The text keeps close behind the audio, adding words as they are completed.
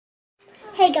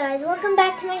Hey guys, welcome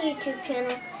back to my YouTube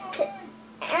channel.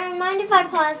 And mind if I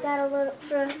pause that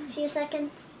for a few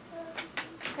seconds?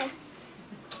 Okay.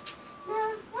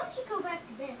 Why don't you go back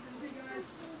to bed?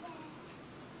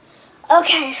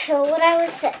 Okay, so what I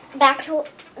was saying, back to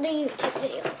the YouTube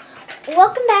video.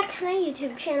 Welcome back to my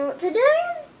YouTube channel.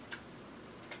 Today,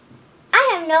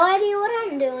 I have no idea what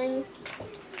I'm doing.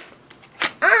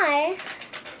 I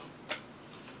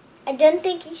don't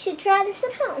think you should try this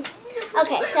at home.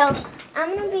 Okay, so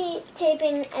I'm going to be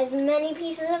taping as many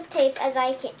pieces of tape as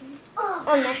I can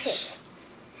on my face.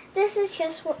 This is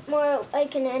just more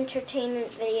like an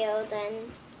entertainment video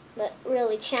than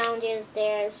really challenges,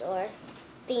 dares, or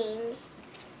themes.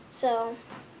 So,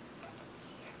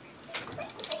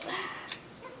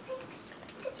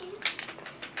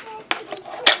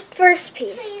 first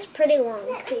piece. It's a pretty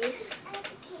long piece.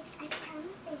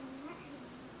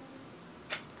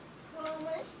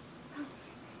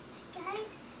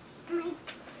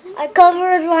 I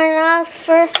covered my mouth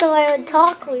first so I would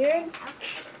talk weird.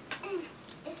 And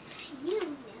if you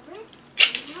never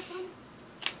happen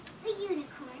the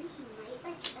unicorn, he might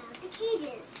let you out the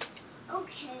cages.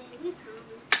 Okay, we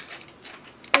promise.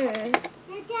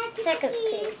 Now, Dad, get Second the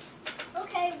keys. piece.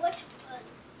 Okay, which one?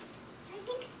 I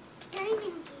think diamond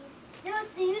keys. No,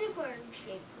 it's the unicorn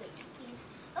shaped keys.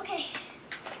 Okay.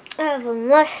 I have a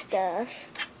mustache.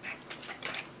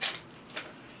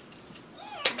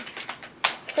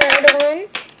 Third one.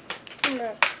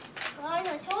 Guys,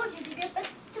 I told you to get back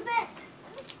to bed.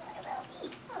 What about me?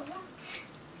 Oh, wow.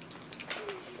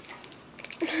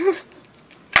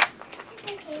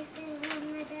 Okay, so on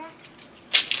my back.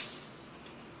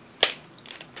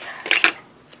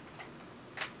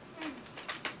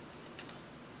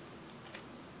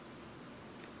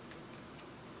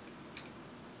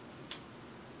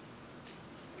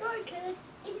 Good kids.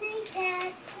 Good night,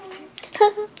 Dad.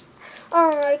 Oh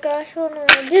my gosh, what am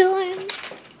I doing?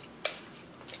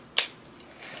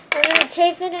 I'm going to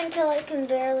tape it until I can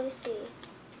barely see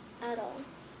at all.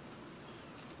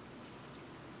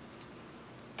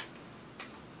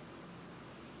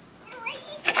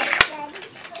 I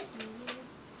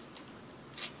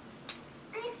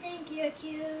think you're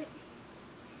cute.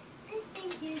 I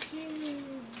think you're cute.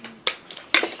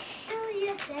 Oh,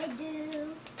 yes, I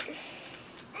do.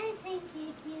 I think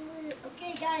you're cute.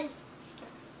 Okay, guys.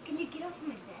 Can you get off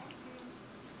my bed?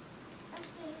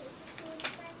 Okay, it's going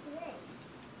back away.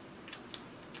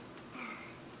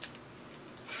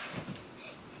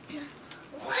 Just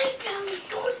lie down and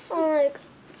go to sleep. Oh my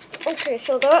god. Okay,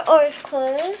 so the eyes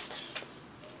closed.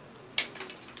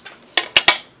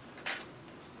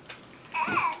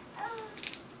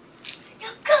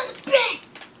 Now go to bed.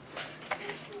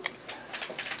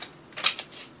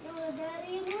 You want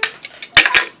Daddy in there?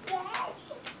 Daddy.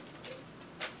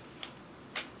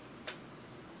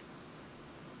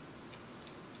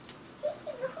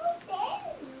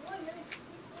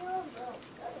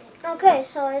 Okay,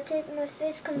 so I taped my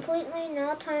face completely.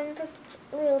 Now time for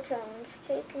the real challenge.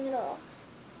 Taking it off.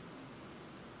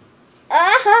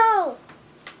 Ow!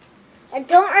 I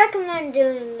don't recommend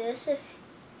doing this if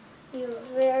you're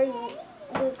very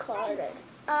weak-hearted.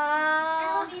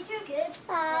 I love you too, kids.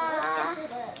 Ah. Let's get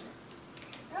to bed.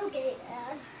 Okay,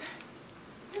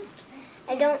 Dad.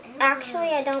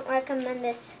 I don't recommend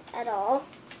this at all.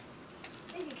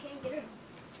 I think you can't get her.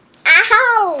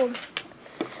 Ow!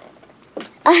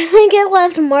 I think it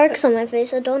left marks on my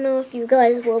face. I don't know if you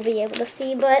guys will be able to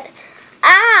see, but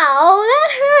ow,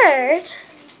 that hurt.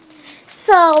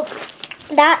 So,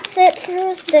 that's it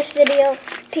for this video.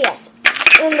 P.S.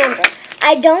 Remember,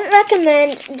 I don't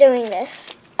recommend doing this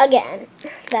again.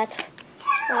 That's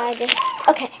why I just...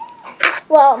 Okay.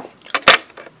 Well,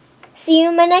 see you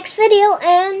in my next video,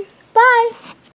 and bye.